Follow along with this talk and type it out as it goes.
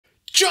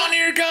John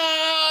here,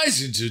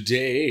 guys, and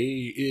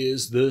today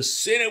is the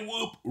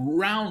Cinewhoop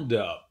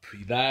Roundup.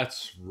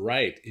 That's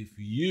right. If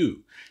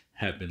you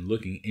have been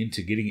looking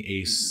into getting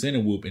a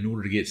Cinewhoop in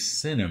order to get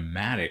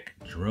cinematic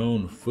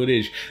drone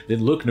footage,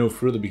 then look no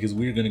further, because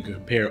we're going to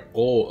compare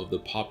all of the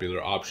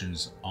popular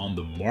options on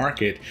the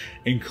market,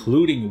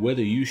 including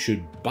whether you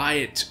should buy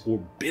it or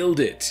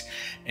build it,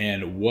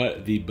 and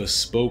what the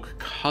bespoke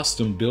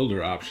custom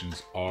builder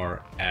options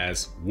are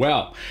as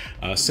well.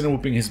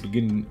 Cinewhooping has been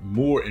getting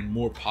more and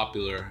more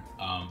popular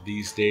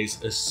these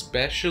days,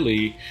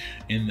 especially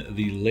in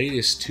the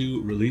latest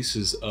two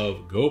releases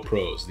of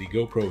GoPros, the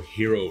GoPro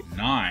Hero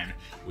 9,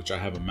 which I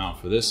have a mount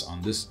for this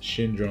on this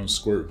Shin Drone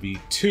Squirt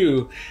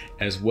V2,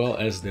 as well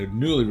as the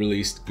newly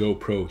released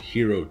GoPro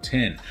Hero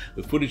 10.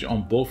 The footage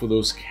on both of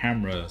those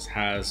cameras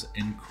has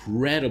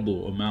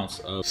incredible amounts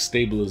of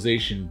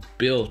stabilization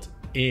built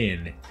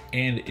in,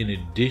 and in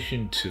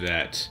addition to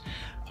that,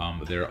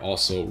 they're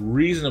also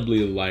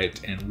reasonably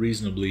light and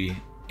reasonably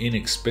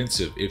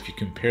inexpensive if you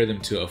compare them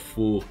to a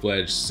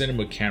full-fledged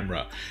cinema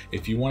camera.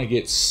 If you want to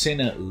get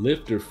cine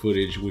lifter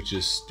footage, which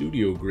is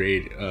studio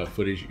grade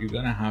footage, you're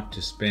gonna have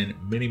to spend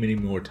many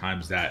more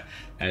times that,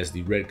 as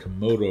the Red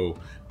Komodo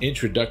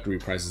introductory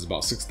price is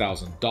about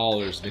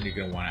 $6,000. Then you're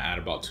gonna want to add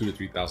about $2,000 to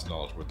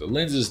 $3,000 worth of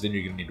lenses. Then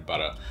you're gonna need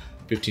about a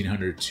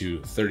 $1,500 to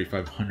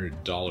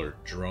 $3,500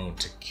 drone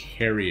to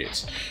carry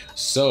it.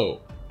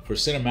 So for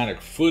cinematic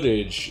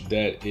footage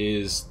that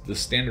is the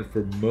standard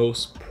for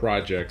most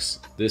projects,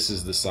 this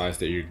is the size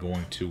that you're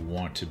going to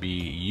want to be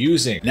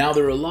using. Now,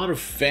 there are a lot of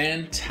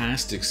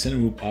fantastic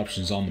Cinewhoop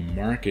options on the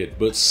market,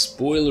 but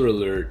spoiler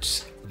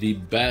alert, the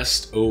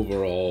best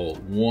overall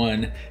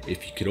one,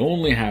 if you could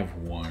only have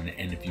one,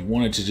 and if you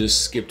wanted to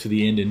just skip to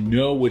the end and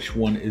know which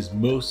one is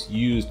most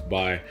used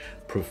by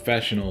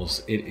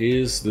professionals, it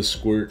is the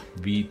Squirt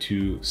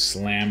V2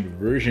 slammed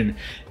version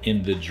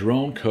in the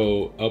Drone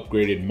Co.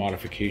 upgraded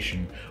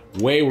modification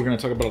way. We're going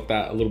to talk about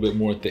that a little bit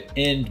more at the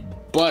end,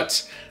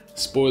 but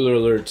spoiler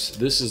alert,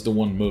 this is the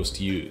one most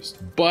used.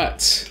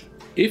 But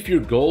if your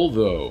goal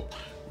though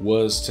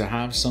was to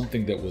have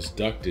something that was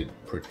ducted,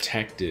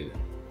 protected,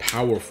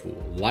 powerful,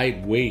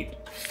 lightweight,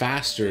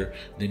 faster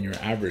than your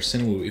average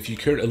Cinewhoop, if you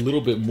cared a little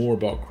bit more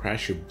about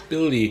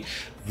crashability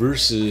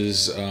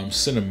versus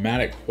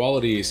cinematic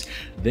qualities,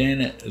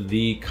 then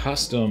the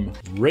custom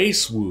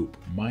Racewhoop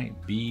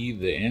might be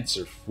the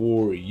answer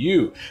for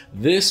you.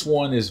 This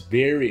one is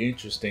very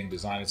interesting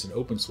design. It's an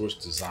open source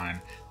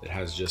design that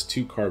has just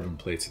two carbon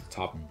plates at the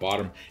top and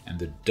bottom, and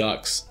the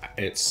ducts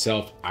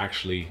itself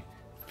actually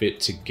fit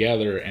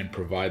together and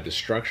provide the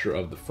structure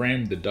of the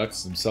frame. The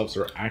ducts themselves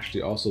are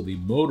actually also the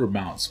motor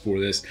mounts for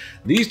this.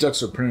 These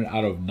ducts are printed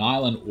out of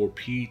nylon or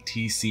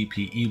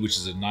PTCPE, which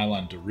is a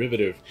nylon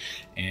derivative,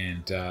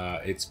 and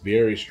it's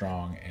very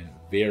strong and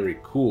very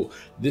cool.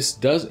 This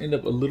does end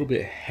up a little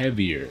bit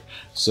heavier,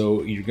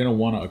 so you're going to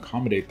want to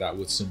accommodate that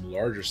with some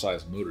larger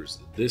size motors.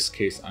 In this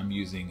case, I'm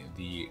using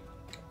the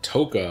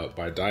Toka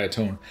by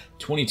Diatone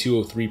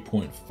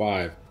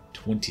 2203.5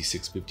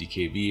 2650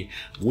 kV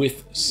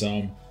with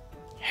some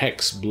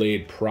hex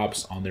blade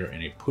props on there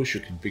in a pusher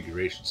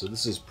configuration. So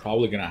this is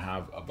probably going to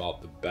have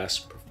about the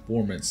best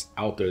performance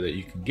out there that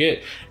you can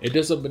get. It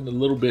does end up a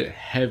little bit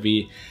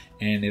heavy,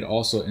 and it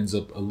also ends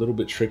up a little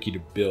bit tricky to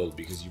build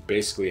because you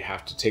basically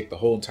have to take the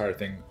whole entire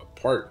thing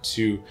apart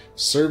to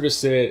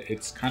service it.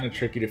 It's kind of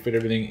tricky to fit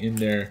everything in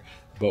there,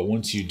 but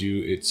once you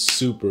do, it's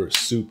super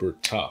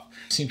tough.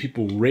 I've seen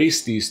people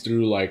race these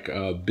through like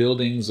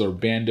buildings or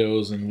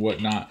bandos and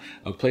whatnot,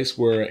 a place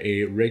where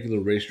a regular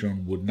race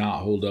drone would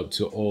not hold up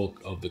to all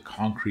of the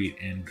concrete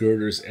and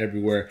girders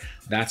everywhere.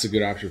 That's a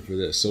good option for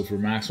this. So for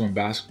maximum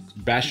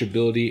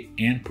bashability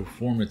and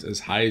performance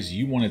as high as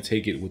you want to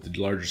take it with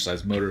the larger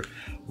size motor,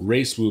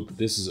 Racewhoop,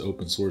 this is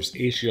open source.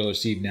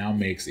 HGLRC now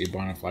makes a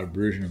bona fide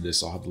version of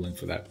this. I'll have the link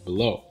for that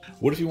below.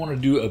 What if you want to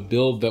do a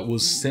build that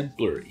was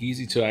simpler,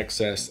 easy to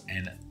access,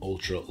 and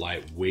ultra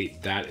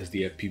lightweight? That is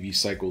the FPV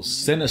Cycle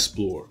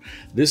cinesplore.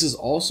 This is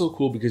also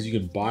cool because you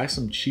can buy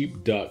some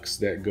cheap ducts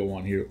that go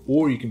on here,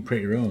 or you can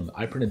print your own.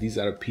 I printed these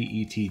out of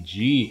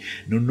PETG.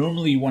 Now,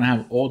 normally you want to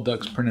have all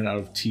ducts printed out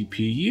of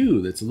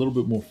TPU. That's a little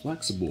bit more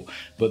flexible,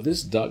 but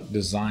this duct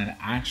design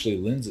actually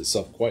lends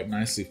itself quite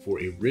nicely for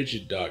a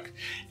rigid duct,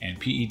 and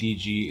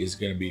PETG is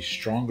going to be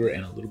stronger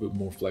and a little bit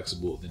more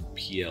flexible than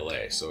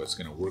PLA, so it's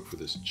going to work for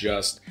this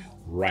just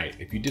right.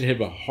 If you did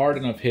have a hard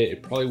enough hit,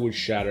 it probably would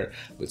shatter,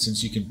 but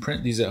since you can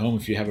print these at home,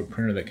 if you have a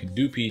printer that can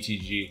do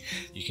PETG,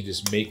 you can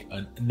just make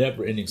a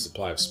never-ending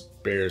supply of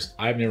spares.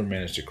 I've never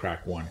managed to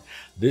crack one.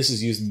 This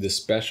is using the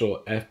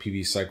special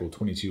FPV Cycle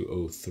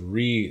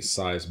 2203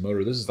 size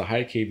motor. This is the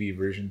high kV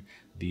version,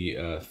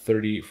 the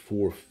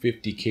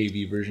 3450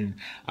 kV version.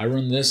 I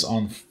run this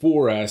on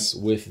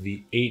 4S with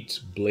the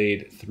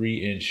 8-blade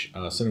 3-inch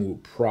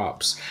Cinewhoop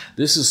props.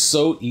 This is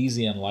so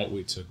easy and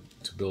lightweight to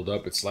build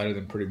up. It's lighter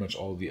than pretty much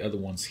all of the other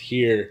ones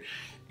here,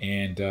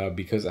 and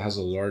because it has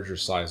a larger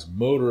size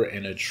motor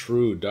and a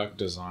true duct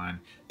design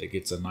that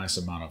gets a nice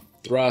amount of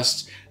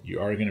thrust, you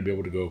are going to be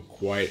able to go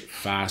quite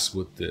fast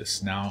with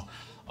this. Now,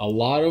 A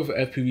lot of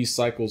FPV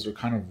cycles are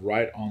kind of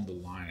right on the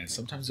line, and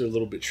sometimes they're a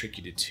little bit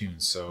tricky to tune.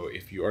 So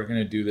if you are going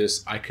to do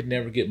this, I could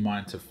never get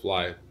mine to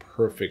fly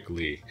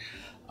perfectly.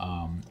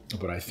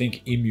 But I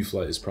think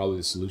EmuFlight is probably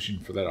the solution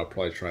for that. I'll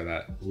probably try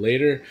that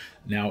later.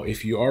 Now,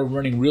 if you are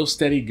running Real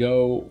Steady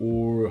Go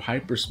or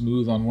Hyper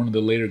Smooth on one of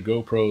the later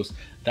GoPros,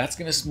 that's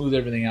going to smooth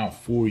everything out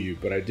for you.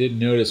 But I did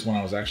notice when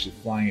I was actually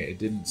flying it, it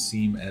didn't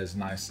seem as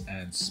nice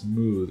and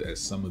smooth as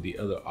some of the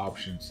other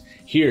options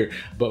here.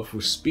 But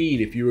for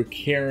speed, if you were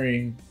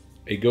carrying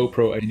a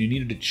GoPro and you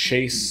needed to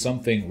chase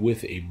something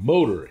with a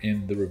motor,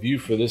 in the review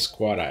for this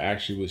quad, I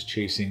actually was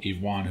chasing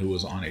Yvonne, who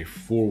was on a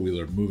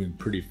four-wheeler moving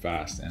pretty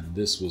fast, and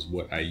this was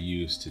what I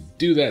used to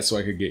do that, so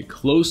I could get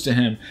close to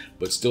him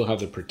but still have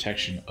the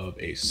protection of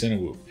a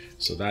Cinewhoop.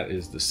 So that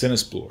is the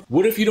cinesplore.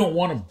 What if you don't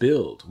want to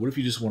build? What if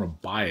you just want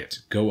to buy it,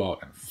 go out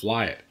and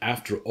fly it?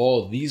 After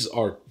all, these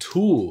are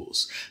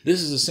tools.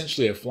 This is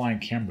essentially a flying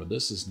camera.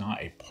 This is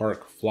not a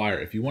park flyer.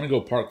 If you want to go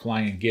park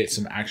flying and get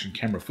some action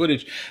camera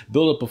footage,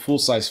 build up a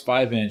full-size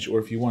 5-inch, or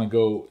if you want to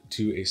go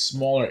to a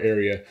smaller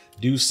area,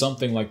 do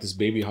something like this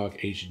Baby Hawk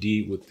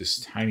HD with this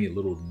tiny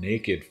little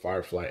naked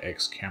Firefly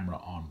X camera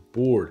on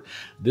board.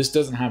 This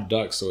doesn't have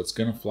ducts, so it's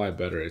going to fly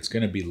better. It's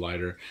going to be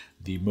lighter.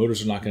 The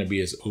motors are not going to be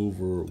as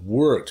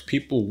overworked.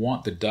 People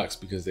want the ducts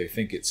because they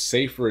think it's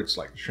safer. It's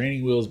like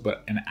training wheels,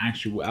 but in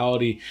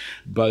actuality,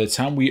 by the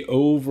time we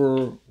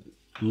overload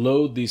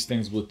these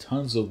things with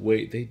tons of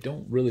weight, they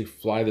don't really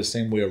fly the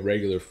same way a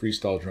regular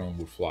freestyle drone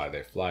would fly.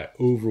 They fly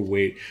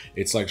overweight.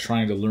 It's like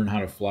trying to learn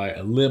how to fly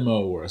a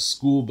limo or a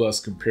school bus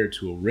compared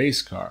to a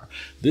race car.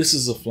 This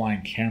is a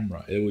flying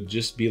camera. It would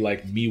just be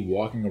like me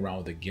walking around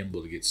with a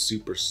gimbal to get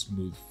super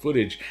smooth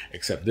footage,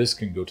 except this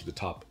can go to the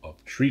top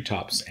of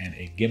treetops, and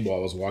a gimbal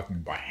I was walking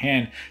by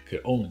hand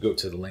could only go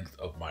to the length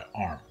of my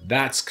arm.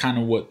 That's kind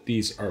of what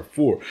these are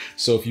for.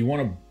 So if you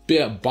want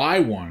to buy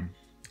one,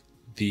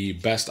 the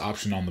best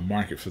option on the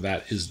market for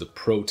that is the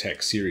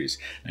protek series.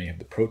 Now you have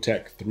the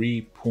protek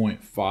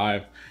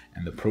 3.5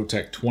 and the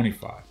protek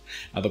 25.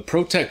 Now the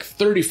protek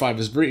 35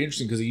 is very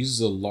interesting because it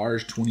uses a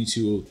large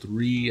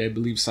 2203, I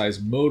believe,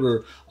 size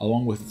motor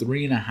along with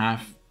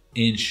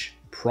 3.5-inch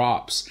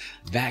props.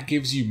 That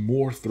gives you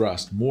more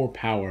thrust, more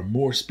power,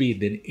 more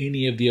speed than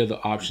any of the other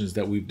options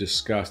that we've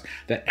discussed.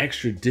 That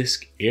extra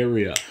disc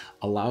area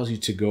allows you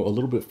to go a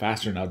little bit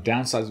faster. Now,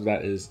 downsides of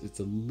that is it's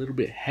a little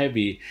bit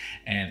heavy,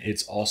 and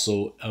it's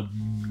also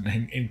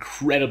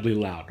incredibly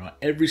loud. Now,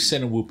 every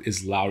Cinewhoop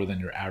is louder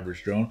than your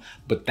average drone,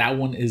 but that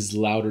one is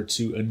louder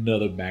to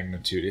another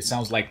magnitude. It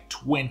sounds like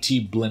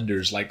 20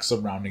 blenders like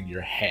surrounding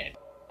your head.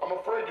 I'm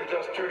afraid you're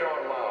just too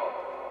darn loud.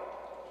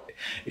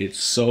 It's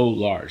so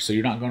large, so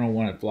you're not going to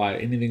want to fly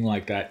anything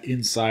like that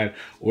inside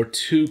or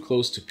too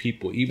close to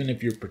people. Even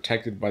if you're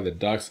protected by the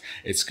ducts,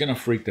 it's going to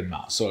freak them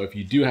out. So if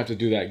you do have to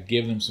do that,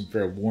 give them some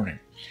fair warning.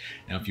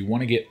 Now, if you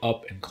want to get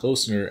up and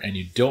closer and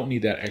you don't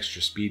need that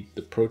extra speed,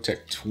 the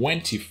protek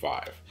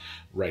 25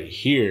 right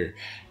here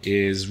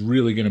is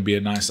really going to be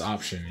a nice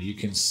option. You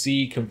can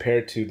see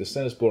compared to the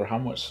cinesplore how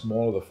much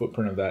smaller the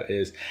footprint of that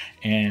is,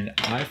 and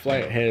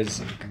iFlight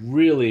has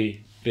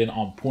really been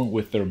on point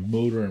with their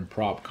motor and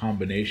prop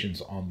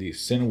combinations on these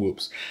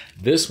Cinewhoops.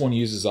 This one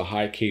uses a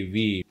high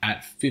KV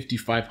at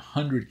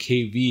 5500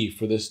 KV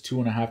for this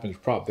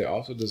 2.5-inch prop. They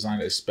also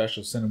designed a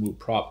special Cinewhoop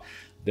prop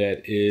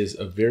that is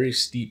a very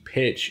steep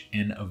pitch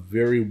and a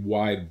very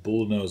wide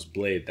bullnose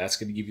blade. That's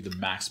going to give you the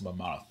maximum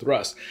amount of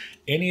thrust.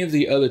 Any of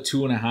the other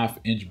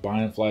 2.5-inch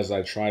bind flies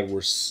I tried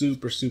were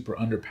super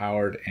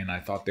underpowered, and I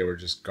thought they were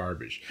just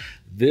garbage.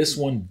 This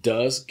one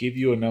does give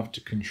you enough to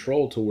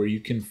control to where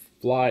you can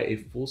fly a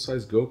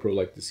full-size GoPro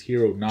like this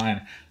Hero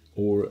 9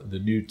 or the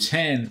new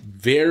 10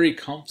 very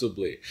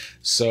comfortably.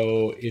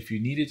 So if you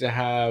needed to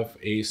have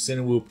a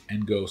Cinewhoop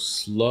and go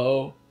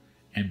slow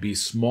and be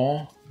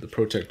small, the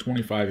protek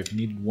 25. If you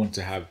needed one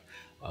to have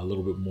a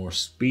little bit more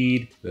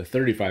speed, the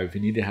 35. If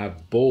you need to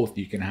have both,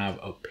 you can have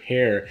a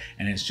pair,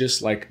 and it's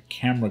just like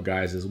camera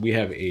guys, as we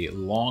have a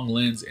long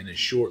lens and a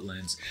short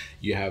lens.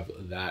 You have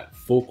that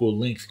focal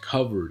length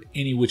covered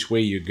any which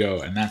way you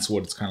go, and that's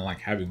what it's kind of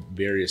like having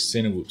various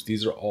Cinewhoops.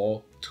 These are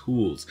all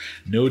tools,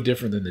 no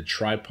different than the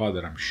tripod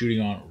that I'm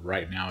shooting on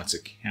right now. It's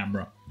a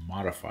camera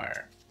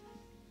modifier.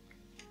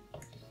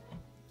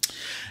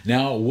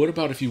 Now, what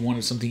about if you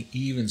wanted something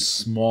even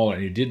smaller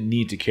and you didn't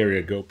need to carry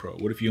a GoPro?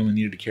 What if you only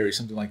needed to carry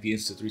something like the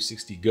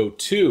Insta360 Go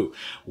 2?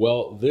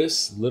 Well,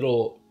 this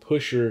little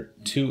pusher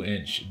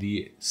 2-inch,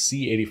 the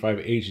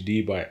C85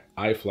 HD by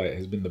iFlight,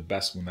 has been the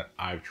best one that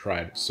I've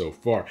tried so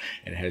far.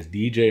 It has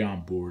DJ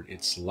on board,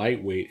 it's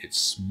lightweight, it's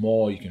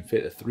small, you can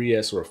fit a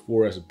 3S or a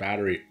 4S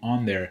battery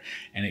on there,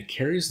 and it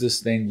carries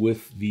this thing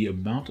with the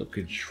amount of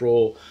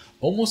control,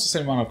 almost the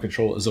same amount of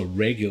control as a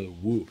regular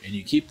Whoop, and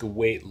you keep the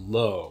weight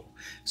low.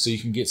 So you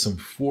can get some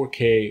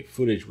 4K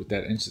footage with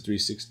that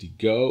Insta360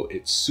 Go.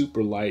 It's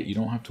super light. You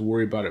don't have to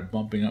worry about it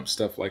bumping up,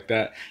 stuff like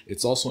that.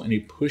 It's also in a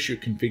pusher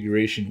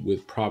configuration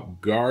with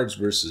prop guards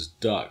versus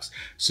ducts,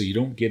 so you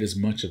don't get as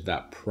much of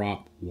that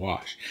prop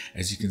wash.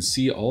 As you can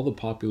see, all the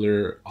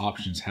popular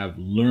options have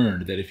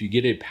learned that if you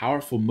get a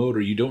powerful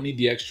motor, you don't need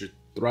the extra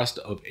thrust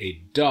of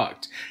a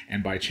duct.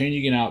 And by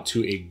changing it out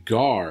to a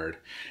guard,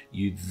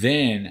 you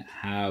then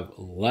have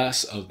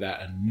less of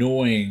that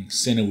annoying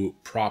Cinewhoop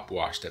prop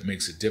wash that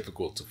makes it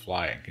difficult to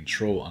fly and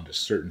control under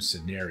certain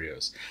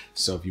scenarios.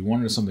 So if you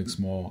wanted something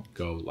small,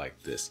 go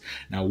like this.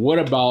 Now, what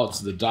about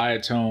the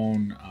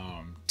diatone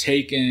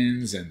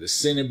taycans and the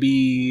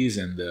Cinebees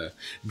and the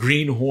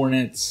Green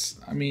Hornets?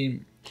 I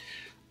mean,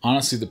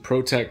 honestly, the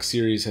protek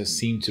series has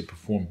seemed to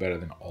perform better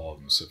than all of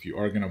them. So if you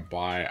are going to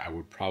buy, I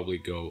would probably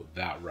go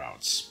that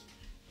route.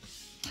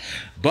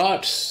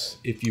 But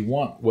if you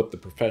want what the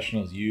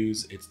professionals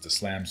use, it's the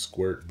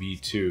Squirt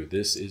V2.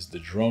 This is the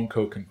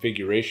Droneco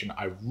configuration.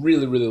 I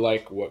really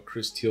like what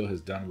Chris Teal has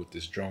done with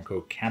this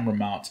Droneco camera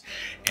mount,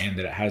 and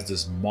that it has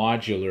this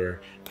modular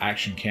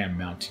action cam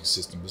mounting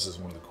system. This is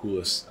one of the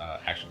coolest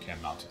action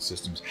cam mounting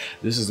systems.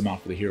 This is the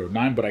mount for the Hero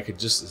 9, but I could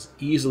just as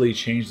easily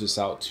change this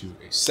out to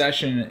a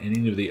Session and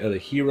any of the other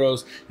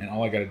Heroes, and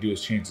all I got to do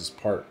is change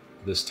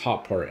this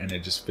top part, and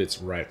it just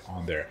fits right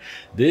on there.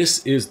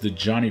 This is the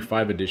Johnny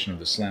 5 edition of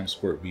the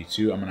Squirt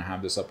V2. I'm going to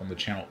have this up on the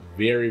channel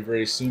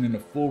very soon in a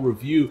full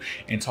review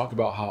and talk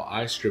about how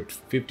I stripped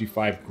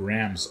 55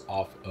 grams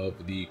off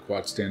of the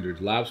Quad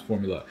Standard Labs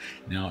formula.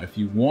 Now, if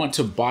you want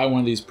to buy one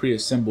of these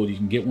pre-assembled, you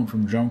can get one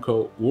from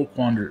Droneco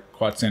or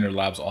Quad Standard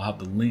Labs. I'll have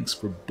the links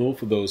for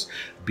both of those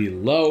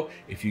below.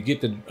 If you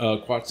get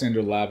the Quad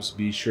Standard Labs,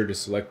 be sure to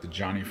select the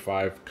Johnny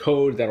 5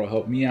 code. That'll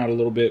help me out a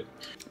little bit.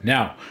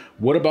 Now,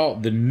 what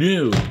about the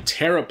new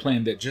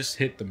Terraplane that just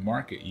hit the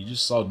market? You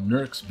just saw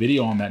Nurk's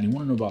video on that, and you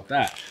want to know about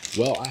that.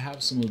 Well, I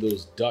have some of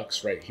those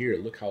ducks right here.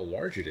 Look how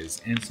large it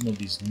is, and some of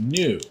these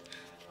new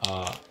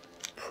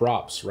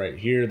props right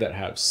here that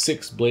have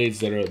 6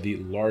 blades that are the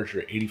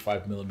larger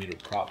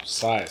 85mm prop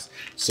size.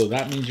 So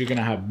that means you're going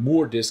to have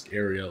more disc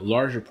area,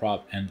 larger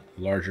prop, and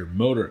larger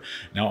motor.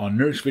 Now, on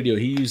Nurk's video,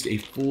 he used a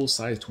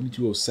full-size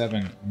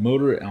 2207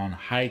 motor on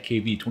high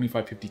kV,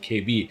 2550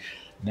 kV.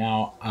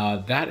 Now,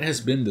 that has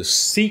been the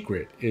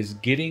secret, is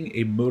getting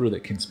a motor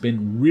that can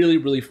spin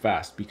really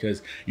fast,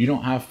 because you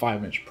don't have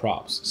 5-inch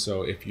props.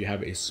 So if you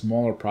have a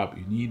smaller prop,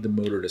 you need the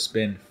motor to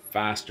spin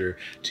faster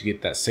to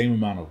get that same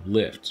amount of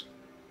lift.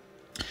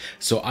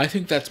 So I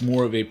think that's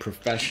more of a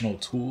professional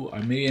tool. I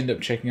may end up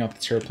checking out the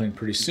Terraplane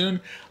pretty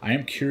soon. I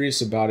am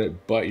curious about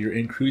it, but you're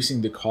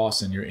increasing the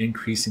cost and you're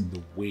increasing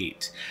the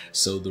weight.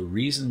 So the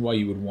reason why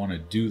you would want to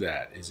do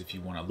that is if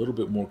you want a little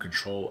bit more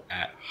control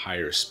at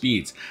higher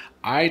speeds.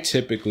 I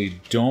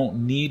typically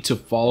don't need to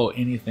follow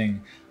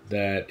anything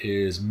that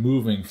is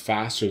moving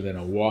faster than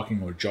a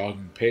walking or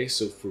jogging pace.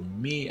 So for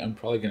me, I'm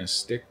probably going to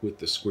stick with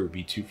the Squirt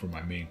V2 for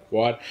my main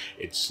quad.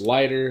 It's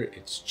lighter,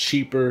 it's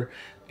cheaper,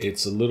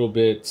 it's a little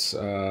bit,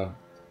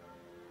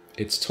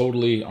 it's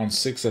totally, on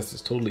 6S,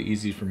 it's totally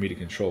easy for me to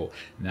control.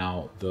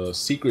 Now, the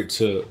secret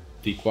to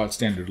the Quad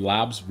Standard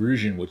Labs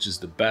version, which is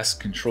the best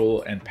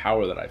control and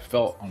power that I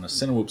felt on a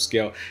Cinewhoop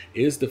scale,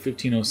 is the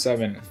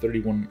 1507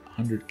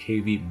 3100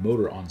 kV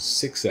motor on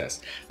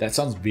 6S. That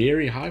sounds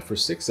very high for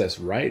 6S,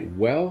 right?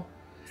 Well,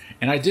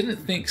 and I didn't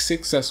think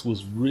 6S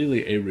was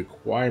really a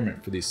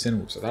requirement for these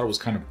Cinewhoops. I thought it was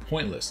kind of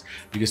pointless,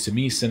 because to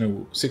me,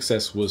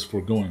 6S was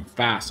for going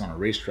fast on a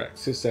racetrack.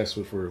 6S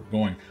was for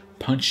going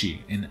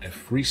punchy in a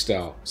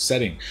freestyle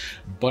setting.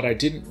 But I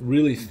didn't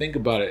really think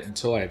about it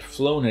until I had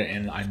flown it,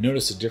 and I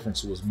noticed the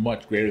difference was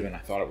much greater than I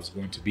thought it was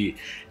going to be.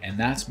 And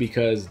that's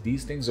because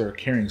these things are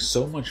carrying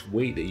so much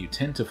weight that you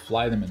tend to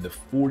fly them in the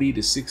 40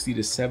 to 60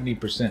 to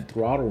 70%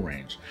 throttle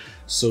range.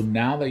 So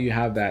now that you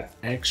have that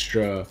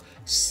extra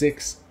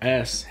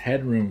 6S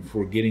headroom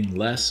for getting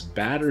less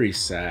battery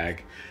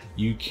sag,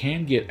 you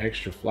can get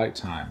extra flight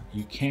time,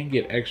 you can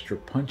get extra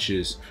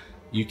punches,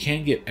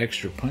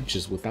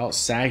 without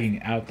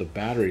sagging out the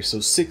battery. So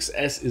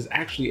 6S is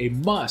actually a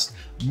must,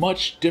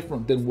 much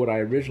different than what I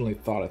originally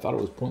thought. I thought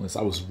it was pointless.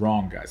 I was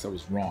wrong, guys. I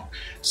was wrong.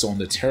 So on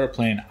the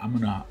Terraplane,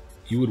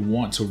 you would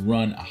want to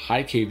run a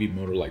high kV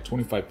motor like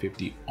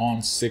 2550 on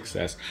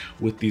 6S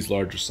with these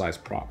larger size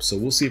props. So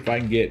we'll see if I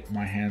can get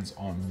my hands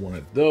on one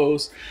of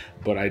those.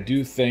 But I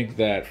do think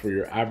that for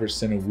your average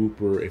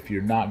Cinewhooper, if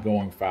you're not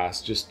going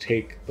fast, just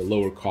take the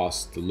lower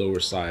cost, the lower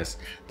size,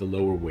 the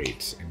lower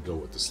weight, and go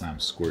with the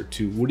Squirt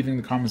 2. What do you think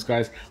in the comments,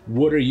 guys?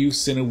 What are you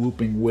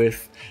Cinewhooping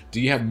with? Do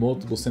you have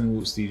multiple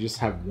Cinewhoops? Do you just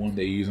have one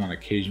that you use on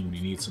occasion when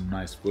you need some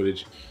nice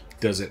footage?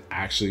 Does it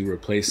actually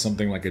replace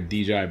something like a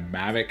DJI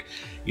Mavic?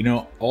 You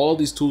know, all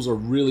these tools are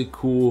really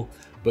cool,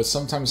 but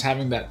sometimes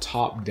having that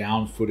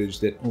top-down footage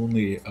that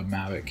only a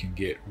Mavic can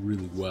get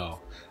really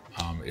well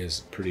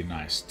is pretty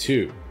nice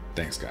too.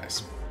 Thanks,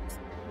 guys.